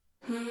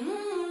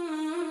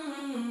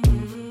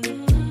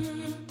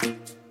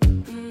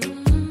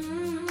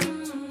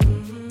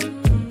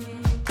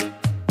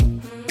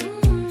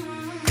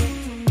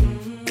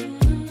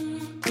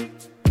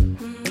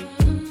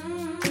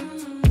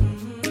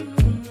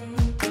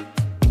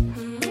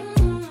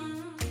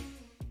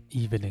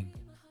evening.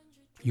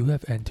 You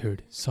have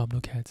entered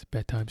Somnocat's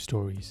Bedtime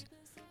Stories.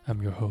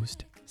 I'm your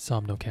host,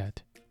 Somnocat.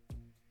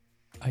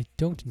 I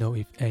don't know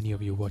if any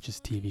of you watches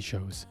TV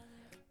shows,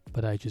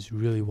 but I just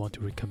really want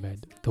to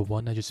recommend the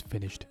one I just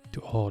finished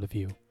to all of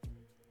you.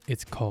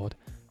 It's called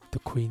The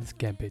Queen's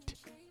Gambit.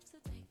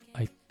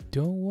 I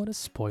don't want to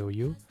spoil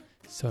you,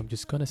 so I'm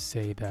just gonna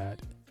say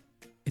that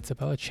it's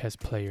about a chess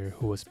player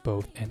who was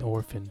both an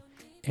orphan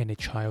and a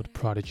child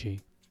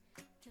prodigy.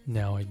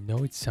 Now I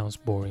know it sounds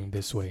boring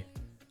this way.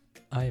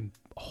 I am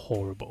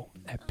horrible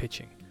at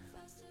pitching,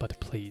 but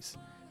please,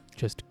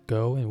 just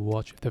go and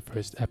watch the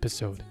first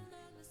episode.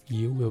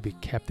 You will be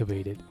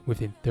captivated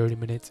within 30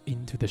 minutes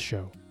into the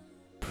show.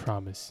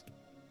 Promise.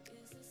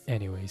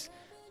 Anyways,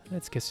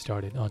 let's get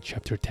started on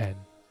chapter 10.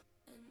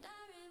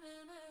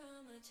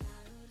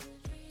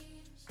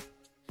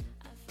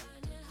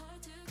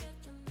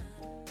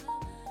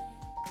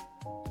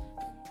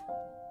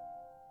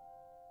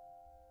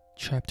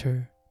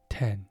 Chapter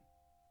 10.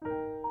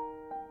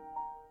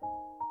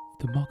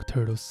 The Mock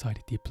Turtle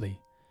sighed deeply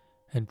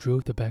and drew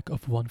the back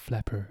of one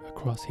flapper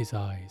across his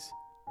eyes.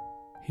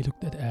 He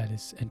looked at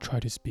Alice and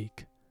tried to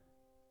speak,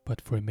 but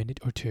for a minute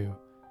or two,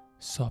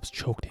 sobs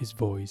choked his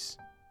voice,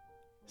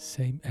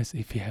 same as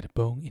if he had a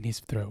bone in his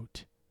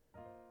throat.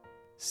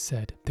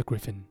 Said the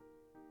Griffin,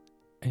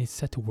 and he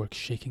set to work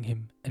shaking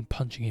him and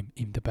punching him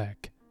in the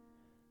back.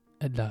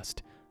 At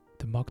last,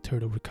 the Mock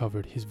Turtle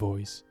recovered his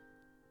voice,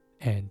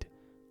 and,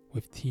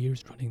 with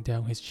tears running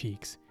down his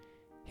cheeks,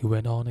 he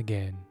went on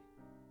again.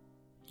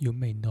 You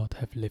may not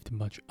have lived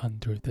much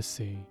under the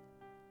sea.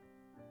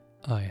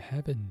 I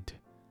haven't,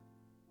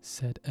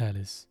 said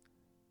Alice.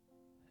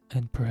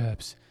 And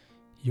perhaps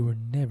you were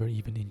never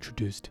even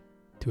introduced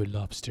to a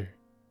lobster.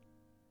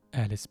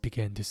 Alice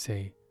began to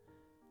say,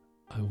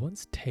 I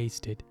once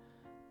tasted,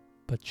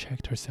 but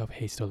checked herself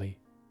hastily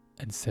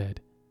and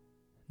said,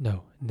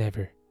 No,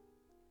 never.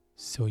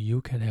 So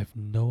you can have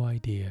no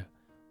idea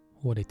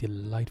what a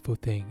delightful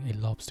thing a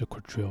lobster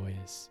quadrille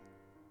is.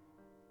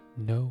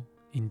 No,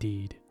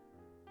 indeed,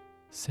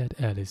 said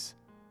Alice.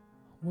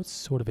 What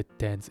sort of a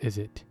dance is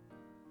it?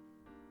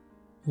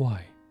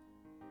 Why,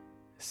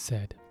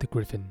 said the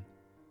Griffin,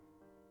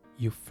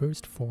 you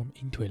first form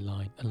into a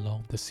line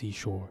along the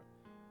seashore.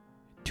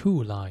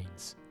 2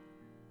 lines,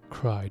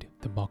 cried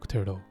the Mock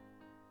Turtle.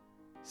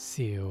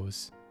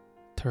 Seals,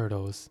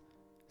 turtles,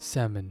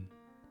 salmon,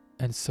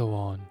 and so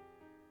on.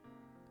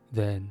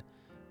 Then,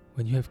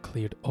 when you have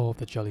cleared all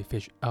the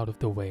jellyfish out of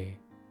the way,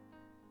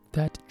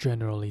 that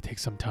generally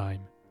takes some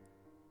time,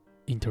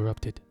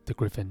 interrupted the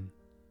Griffin.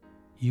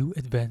 You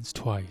advance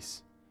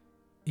twice,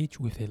 each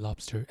with a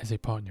lobster as a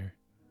partner,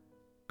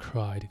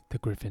 cried the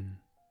Griffin.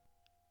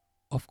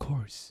 Of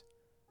course,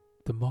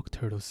 the Mock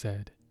Turtle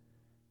said.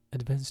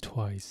 Advance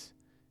twice,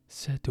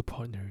 set to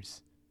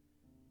partners.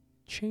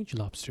 Change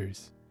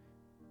lobsters,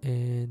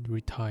 and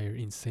retire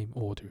in same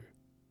order,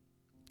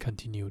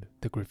 continued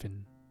the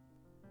Griffin.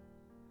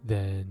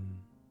 Then,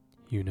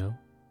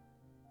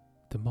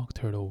 the Mock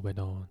Turtle went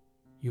on.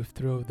 You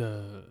throw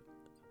the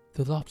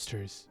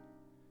lobsters,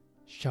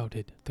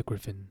 shouted the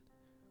Griffin,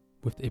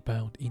 with a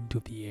bound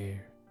into the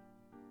air.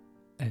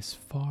 As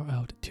far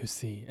out to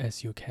sea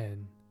as you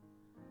can.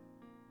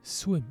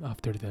 Swim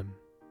after them,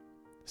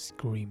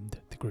 screamed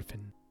the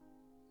Griffin.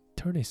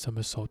 Turn a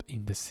somersault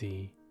in the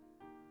sea,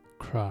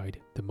 cried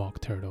the Mock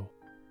Turtle,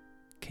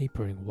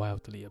 capering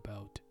wildly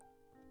about.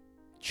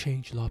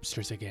 Change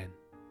lobsters again,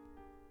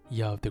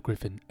 yelled the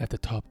Griffin at the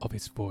top of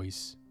his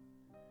voice.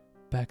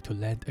 Back to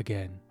land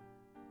again,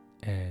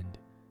 and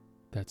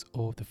that's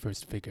all the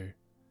first figure,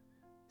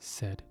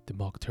 said the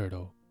Mock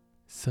Turtle,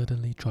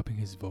 suddenly dropping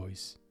his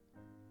voice.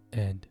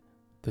 And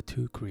the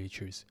 2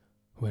 creatures,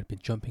 who had been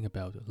jumping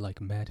about like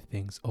mad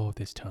things all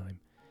this time,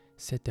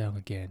 sat down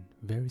again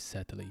very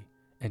sadly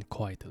and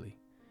quietly,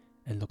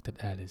 and looked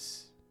at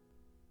Alice.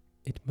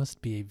 It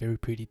must be a very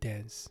pretty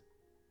dance,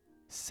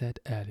 said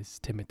Alice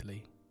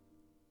timidly.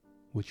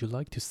 Would you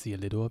like to see a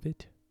little of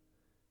it?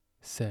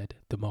 Said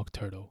the Mock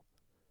Turtle.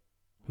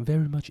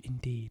 Very much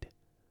indeed,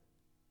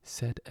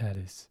 said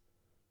Alice.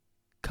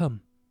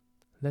 Come,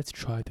 let's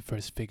try the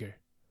first figure,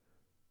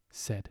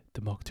 said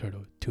the Mock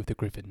Turtle to the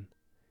Griffin.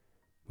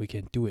 We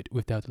can do it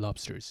without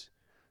lobsters,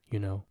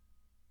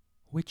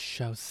 Which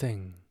shall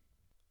sing?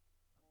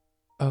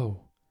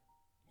 Oh,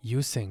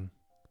 you sing,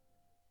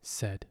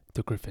 said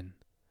the Griffin.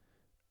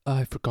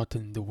 I've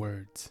forgotten the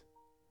words.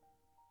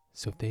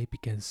 So they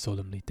began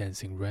solemnly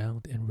dancing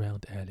round and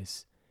round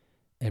Alice,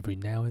 every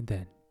now and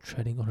then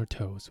treading on her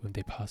toes when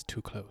they passed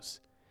too close,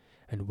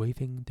 and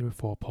waving their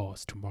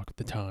forepaws to mark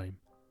the time.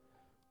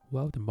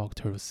 While the Mock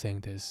Turtle sang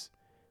this,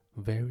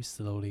 very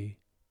slowly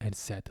and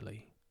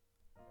sadly.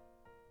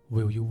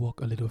 Will you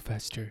walk a little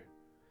faster?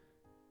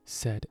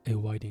 Said a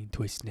whiting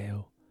to a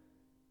snail.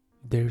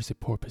 There's a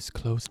porpoise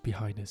close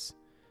behind us,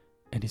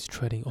 and is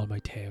treading on my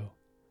tail.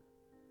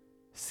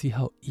 See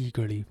how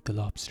eagerly the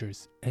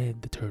lobsters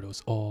and the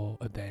turtles all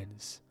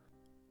advance.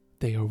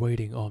 They are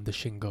waiting on the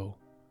shingle.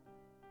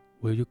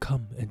 Will you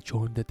come and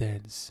join the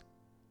dance?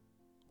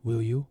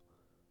 Will you?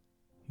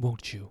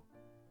 Won't you?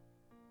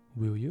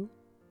 Will you?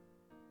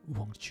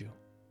 won't you?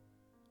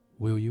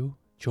 Will you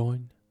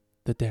join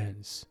the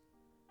dance?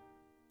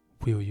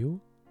 Will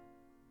you?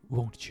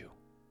 Won't you?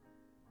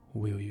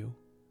 Will you?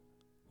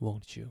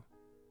 Won't you?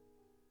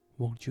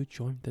 Won't you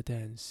join the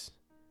dance?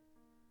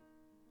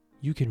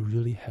 You can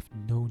really have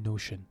no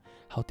notion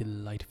how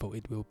delightful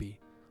it will be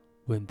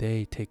when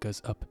they take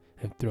us up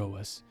and throw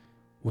us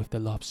with the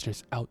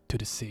lobsters out to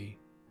the sea.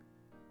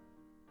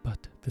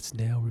 But the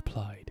snail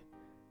replied,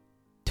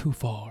 too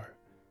far,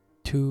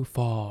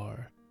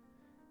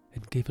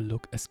 and gave a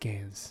look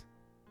askance.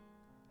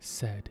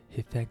 Said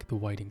he thanked the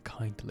whiting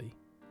kindly,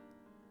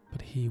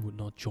 but he would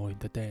not join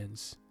the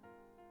dance.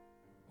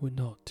 Would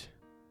not,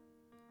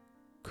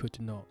 could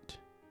not,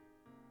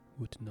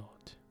 would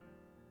not,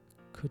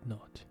 could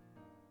not,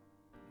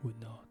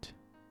 would not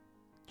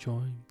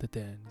join the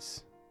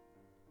dance.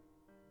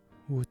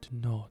 Would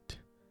not,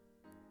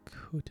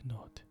 could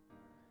not,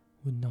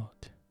 would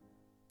not,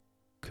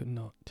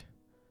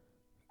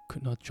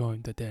 could not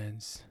join the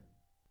dance.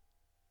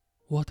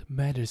 What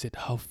matters it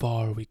how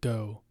far we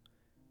go?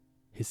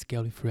 His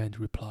scaly friend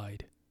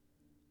replied.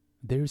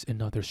 There's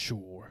another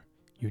shore,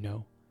 you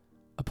know,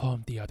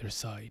 upon the other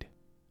side.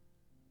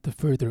 The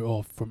further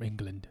off from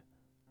England,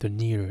 the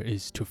nearer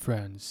is to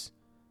France.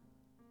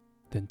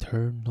 Then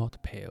turn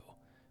not pale,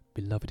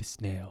 beloved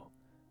snail,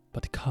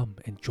 but come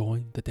and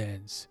join the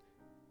dance.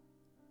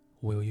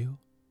 Will you?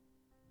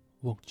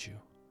 Won't you?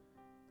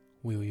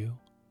 Will you?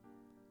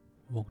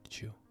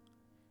 Won't you?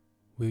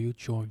 Will you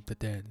join the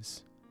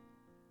dance?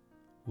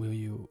 Will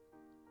you?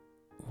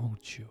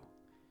 Won't you?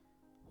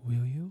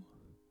 Will you?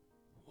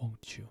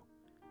 Won't you?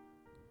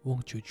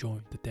 Won't you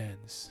join the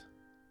dance?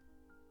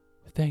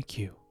 Thank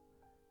you.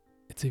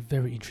 It's a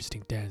very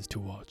interesting dance to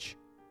watch,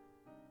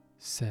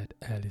 said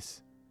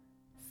Alice,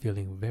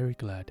 feeling very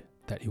glad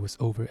that it was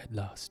over at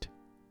last.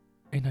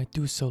 And I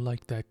do so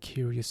like that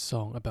curious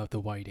song about the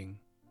whiting.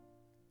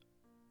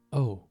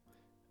 Oh,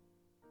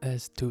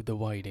 as to the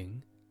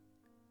whiting,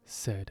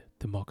 said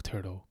the Mock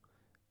Turtle,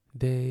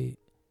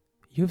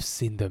 you've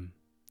seen them,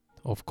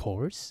 of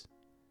course?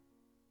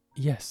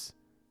 Yes,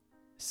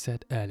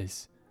 said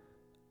Alice.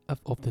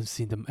 I've often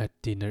seen them at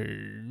dinner.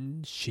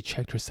 She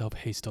checked herself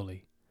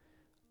hastily.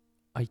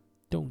 I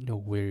don't know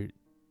where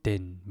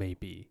din may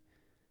be,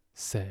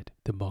 said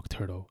the Mock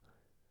Turtle.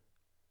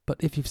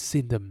 But if you've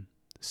seen them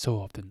so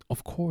often,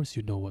 of course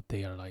you know what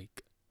they are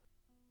like.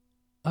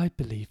 I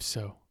believe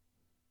so,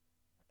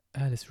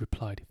 Alice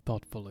replied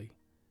thoughtfully.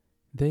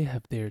 They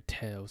have their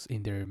tails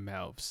in their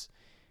mouths,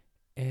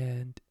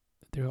 and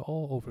they're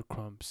all over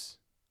crumbs.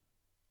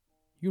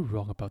 You're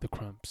wrong about the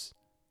crumbs,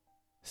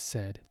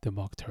 said the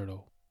Mock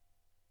Turtle.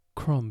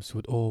 Crumbs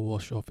would all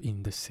wash off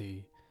in the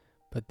sea,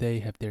 but they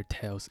have their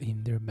tails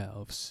in their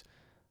mouths.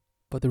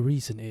 But the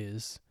reason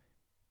is,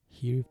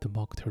 here the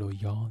Mock Turtle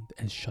yawned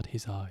and shut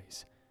his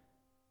eyes.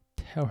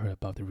 Tell her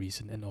about the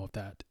reason and all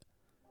that,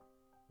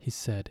 he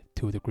said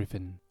to the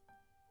Griffin.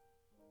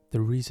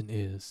 The reason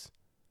is,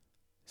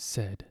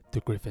 said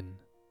the Griffin,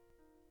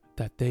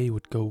 that they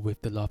would go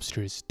with the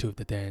lobsters to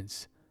the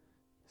dance,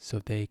 so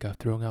they got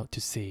thrown out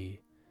to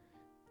sea,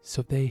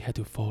 so they had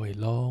to fall a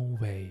long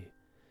way,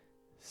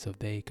 so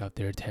they got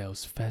their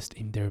tails fast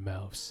in their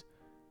mouths,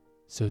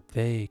 so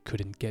they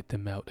couldn't get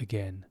them out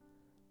again.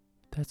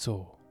 That's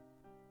all.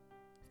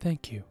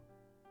 Thank you,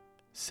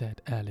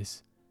 said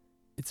Alice.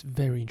 It's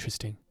very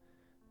interesting.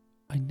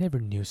 I never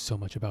knew so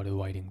much about the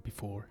whiting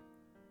before.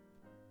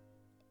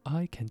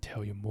 I can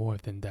tell you more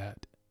than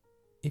that,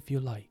 if you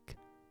like,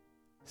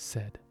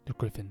 said the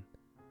Griffin.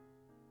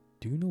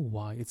 Do you know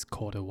why it's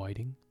called a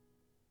whiting?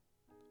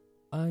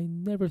 I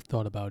never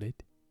thought about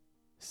it,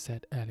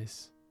 said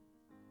Alice.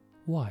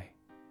 Why?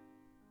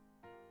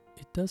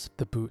 It does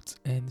the boots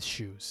and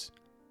shoes,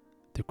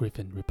 the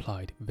Griffin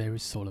replied very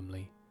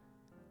solemnly.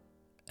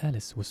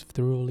 Alice was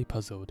thoroughly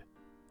puzzled.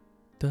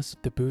 Does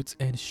the boots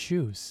and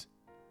shoes?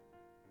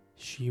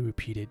 She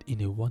repeated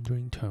in a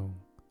wondering tone.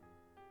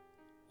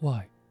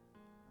 Why,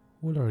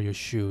 what are your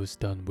shoes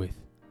done with?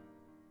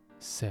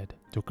 Said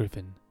the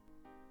Griffin.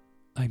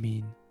 I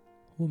mean,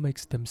 what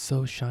makes them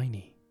so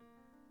shiny?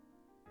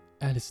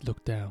 Alice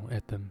looked down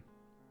at them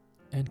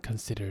and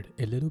considered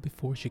a little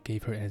before she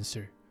gave her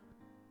answer.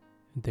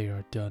 They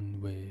are done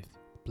with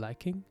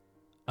blacking,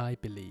 I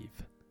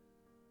believe.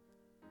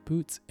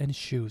 Boots and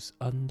shoes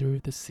under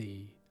the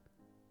sea,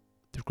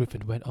 the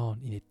Griffin went on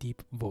in a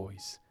deep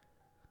voice,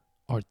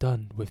 are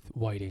done with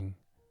whiting.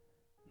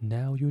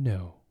 Now you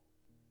know.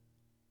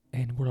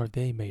 And what are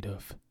they made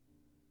of?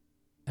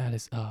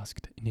 Alice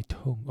asked in a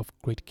tone of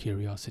great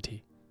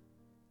curiosity.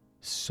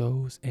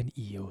 Soles and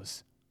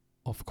eels,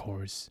 of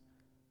course,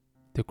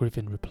 the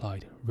Griffin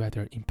replied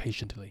rather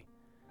impatiently.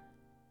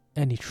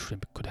 Any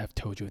shrimp could have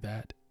told you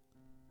that.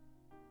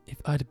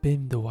 If I'd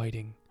been the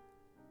whiting,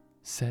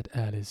 said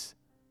Alice,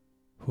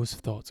 whose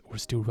thoughts were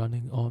still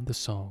running on the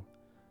song,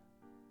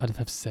 I'd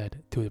have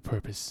said to the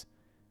purpose,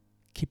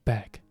 keep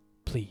back,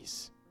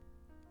 please.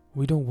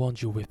 We don't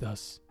want you with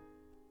us.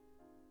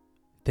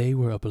 They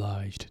were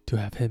obliged to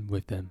have him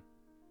with them,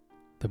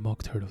 the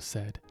Mock Turtle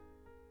said.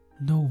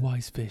 No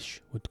wise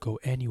fish would go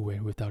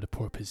anywhere without a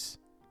purpose.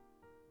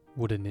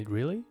 Wouldn't it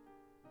really?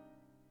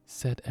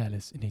 Said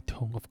Alice in a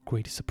tone of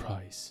great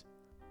surprise.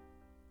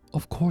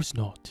 Of course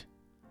not,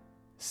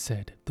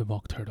 said the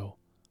Mock Turtle.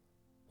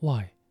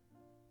 Why,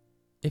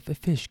 if a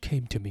fish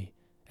came to me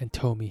and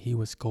told me he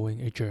was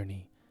going a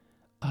journey,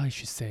 I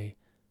should say,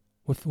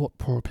 with what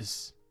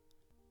purpose?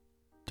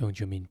 Don't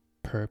you mean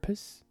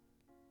purpose?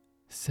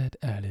 Said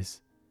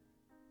Alice.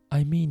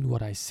 I mean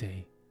what I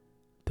say,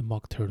 the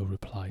Mock Turtle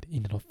replied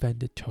in an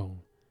offended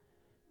tone,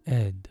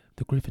 and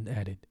the Gryphon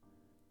added,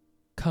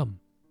 Come,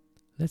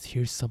 let's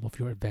hear some of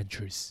your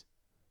adventures.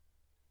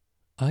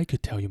 I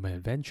could tell you my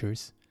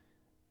adventures,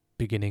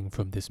 beginning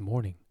from this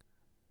morning,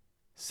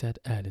 said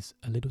Alice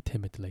a little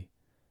timidly,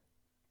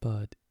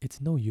 but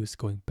it's no use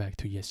going back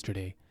to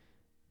yesterday,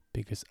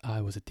 because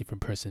I was a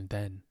different person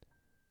then.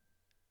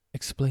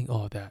 Explain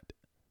all that,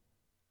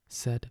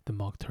 said the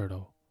Mock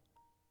Turtle.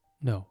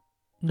 No,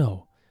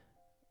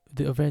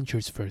 the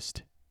adventures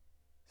first,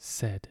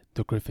 said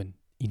the Gryphon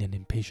in an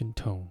impatient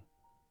tone.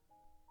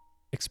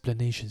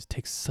 Explanations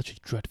take such a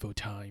dreadful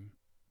time.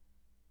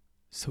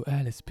 So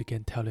Alice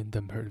began telling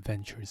them her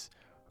adventures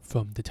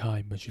from the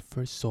time when she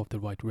first saw the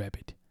White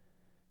Rabbit.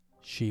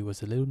 She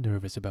was a little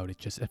nervous about it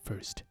just at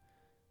first.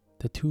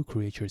 The two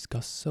creatures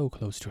got so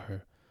close to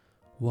her,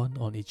 one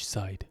on each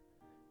side,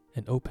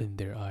 and opened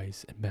their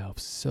eyes and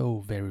mouths so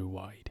very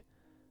wide.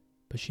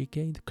 But she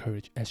gained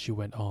courage as she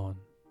went on.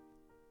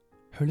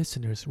 Her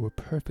listeners were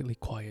perfectly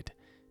quiet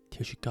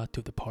till she got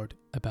to the part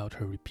about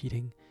her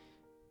repeating,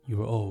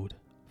 "You're old,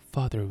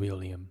 Father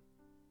William,"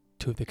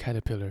 to the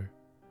caterpillar,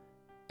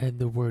 and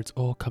the words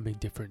all coming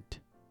different.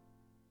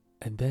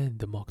 And then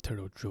the Mock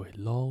Turtle drew a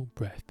long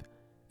breath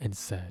and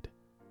said,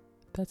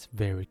 "That's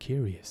very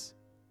curious."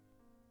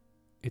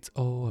 "It's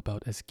all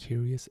about as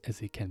curious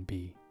as it can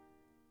be,"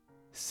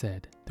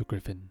 said the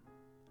Gryphon.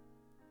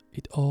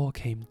 "It all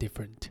came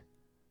different,"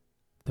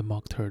 the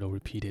Mock Turtle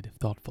repeated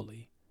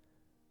thoughtfully.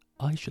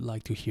 "I should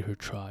like to hear her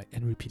try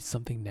and repeat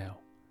something now.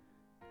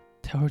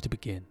 Tell her to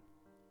begin."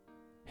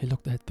 He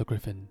looked at the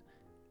Gryphon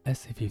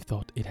as if he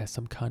thought it had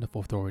some kind of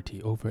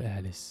authority over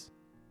Alice.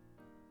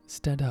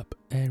 "Stand up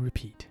and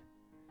repeat.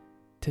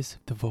 'Tis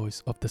the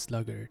voice of the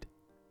sluggard,"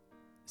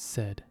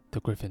 said the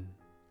Gryphon.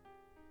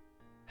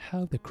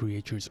 How the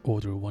creatures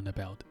order one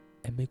about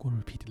and make one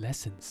repeat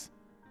lessons,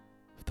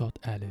 thought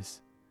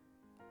Alice.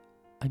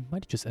 I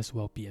might just as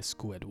well be at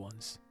school at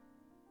once.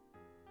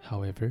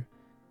 However,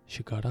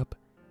 she got up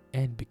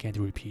and began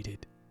to repeat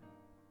it,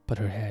 but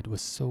her head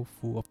was so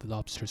full of the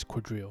lobster's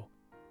quadrille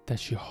that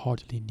she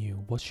hardly knew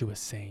what she was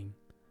saying,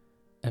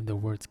 and the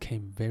words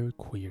came very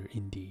queer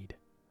indeed.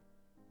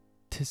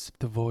 "'Tis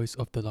the voice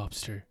of the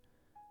lobster,"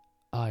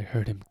 I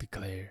heard him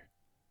declare.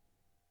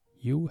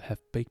 "You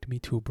have baked me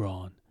too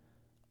brawn,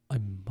 I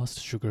must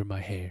sugar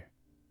my hair.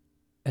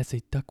 As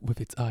a duck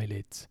with its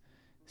eyelids,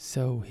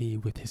 so he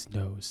with his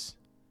nose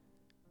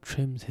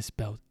trims his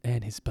belt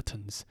and his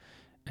buttons,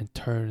 and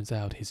turns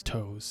out his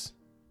toes."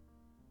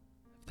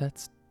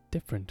 "That's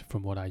different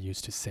from what I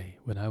used to say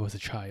when I was a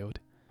child,"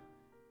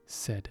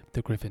 said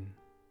the Gryphon.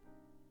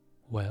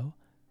 "Well,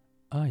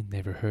 I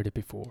never heard it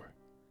before,"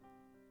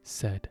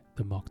 said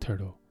the Mock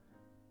Turtle,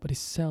 "but it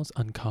sounds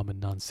uncommon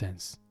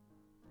nonsense."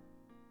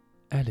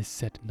 Alice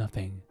said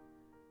nothing.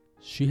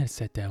 She had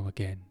sat down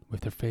again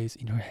with her face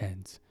in her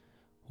hands,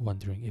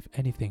 wondering if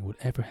anything would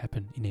ever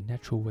happen in a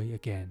natural way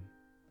again.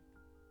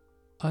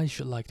 "I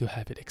should like to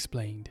have it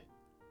explained,"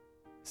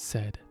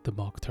 said the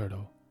Mock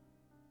Turtle.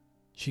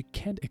 "She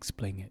can't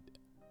explain it,"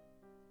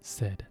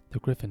 said the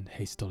Gryphon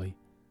hastily.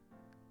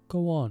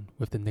 "Go on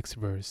with the next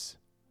verse."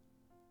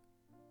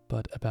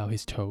 "But about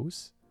his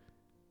toes?"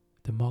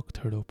 the Mock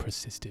Turtle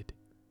persisted.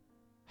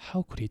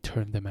 "How could he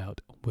turn them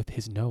out with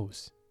his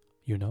nose,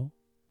 you know?"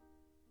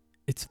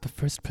 "It's the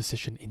first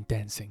position in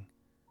dancing,"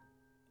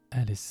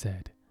 Alice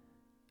said,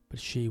 but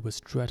she was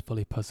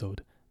dreadfully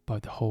puzzled by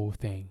the whole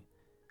thing,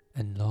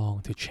 and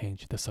longed to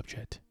change the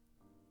subject.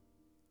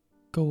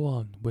 "Go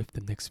on with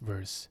the next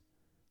verse,"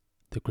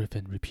 the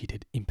Gryphon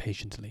repeated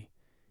impatiently.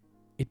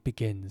 "It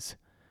begins,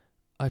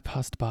 'I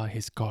passed by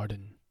his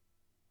garden.'"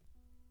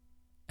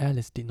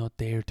 Alice did not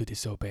dare to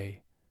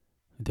disobey,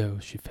 though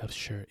she felt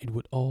sure it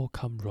would all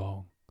come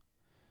wrong,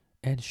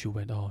 and she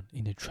went on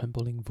in a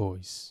trembling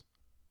voice.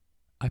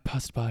 "I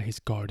passed by his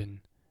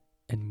garden,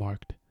 and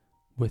marked,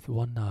 with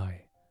one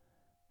eye,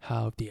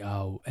 how the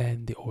owl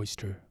and the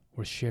oyster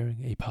were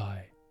sharing a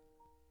pie."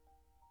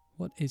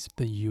 "What is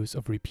the use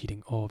of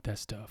repeating all that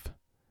stuff?"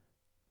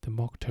 the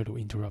Mock Turtle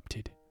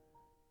interrupted.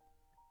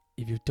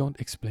 "If you don't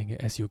explain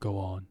it as you go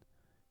on,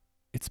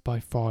 it's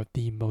by far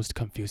the most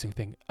confusing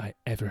thing I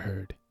ever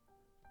heard."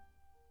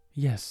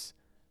 "Yes,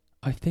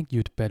 I think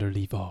you'd better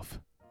leave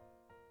off,"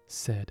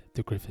 said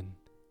the Gryphon,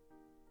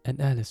 and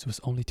Alice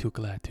was only too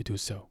glad to do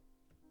so.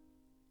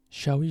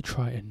 "Shall we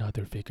try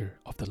another figure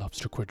of the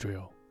lobster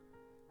quadrille?"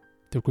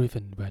 the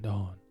Gryphon went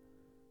on.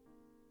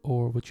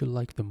 "Or would you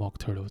like the Mock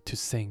Turtle to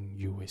sing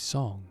you a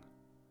song?"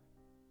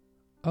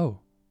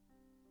 "Oh,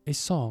 a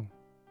song,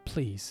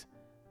 please,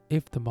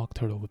 if the Mock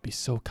Turtle would be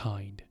so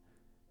kind,"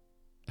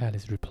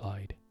 Alice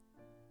replied,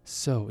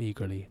 so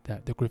eagerly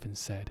that the Gryphon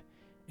said,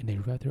 in a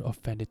rather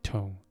offended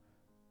tone.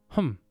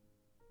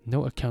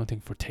 No accounting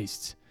for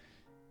tastes.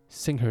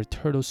 Sing her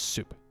turtle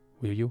soup,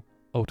 will you,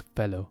 old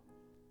fellow?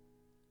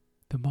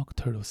 The Mock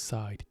Turtle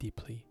sighed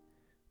deeply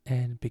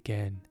and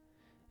began,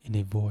 in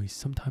a voice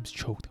sometimes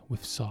choked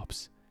with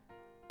sobs,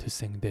 to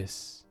sing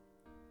this.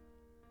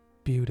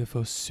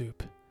 Beautiful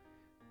soup,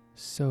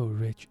 so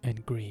rich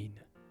and green,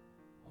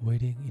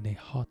 waiting in a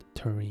hot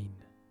tureen.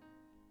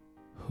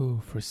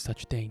 Who for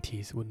such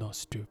dainties would not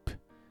stoop?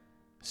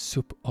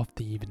 Soup of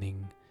the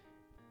evening,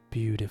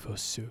 beautiful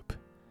soup.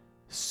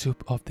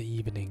 Soup of the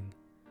evening,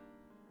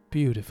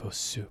 beautiful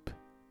soup.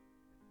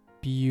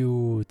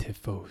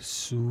 Beautiful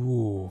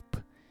soup.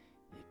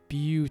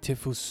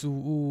 Beautiful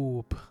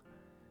soup.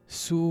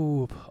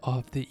 Soup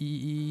of the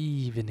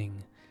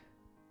evening.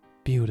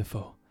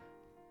 Beautiful,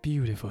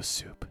 beautiful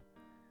soup.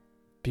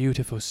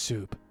 Beautiful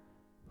soup.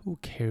 Who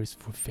cares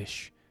for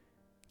fish,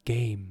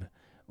 game,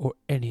 or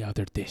any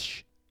other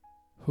dish?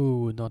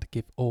 Who would not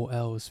give all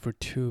else for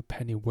 2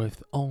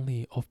 pennyworth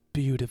only of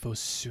beautiful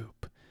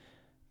soup?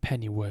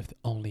 Pennyworth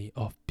only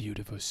of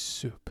beautiful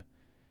soup.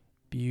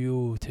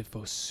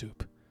 Beautiful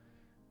soup.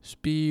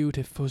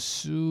 Beautiful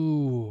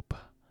soup.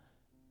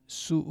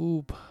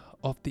 Soup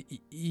of the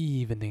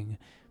evening.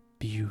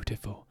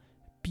 Beautiful,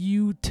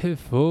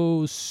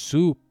 beautiful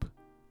soup.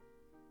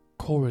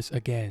 Chorus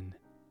again,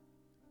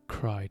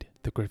 cried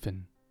the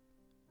Gryphon,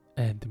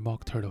 and the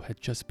Mock Turtle had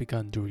just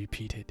begun to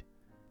repeat it,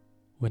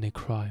 when a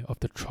cry of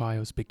the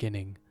trial's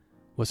beginning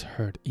was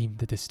heard in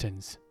the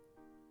distance.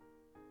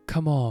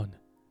 Come on,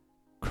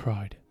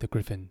 cried the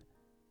Gryphon,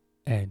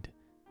 and,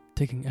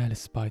 taking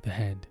Alice by the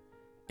hand,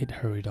 it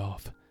hurried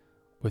off,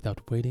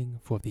 without waiting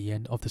for the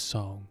end of the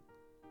song.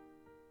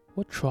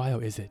 What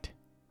trial is it?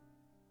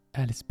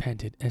 Alice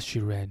panted as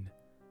she ran,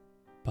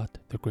 but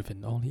the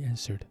Gryphon only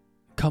answered,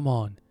 Come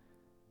on,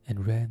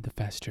 and ran the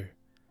faster,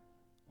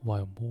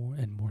 while more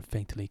and more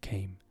faintly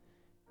came,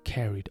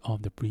 carried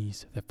on the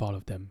breeze that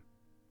followed them,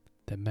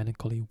 the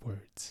melancholy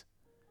words.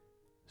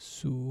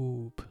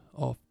 Soup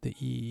of the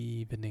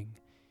evening,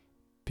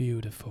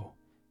 beautiful,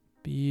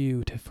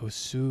 beautiful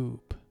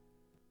soup.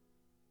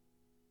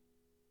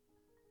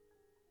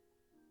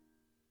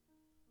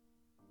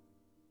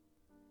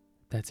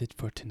 That's it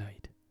for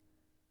tonight.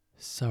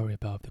 Sorry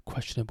about the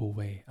questionable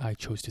way I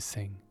chose to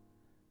sing.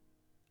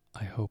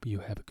 I hope you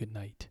have a good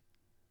night.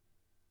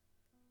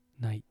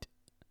 Night.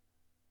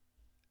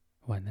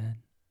 晚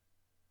安，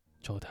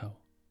周头。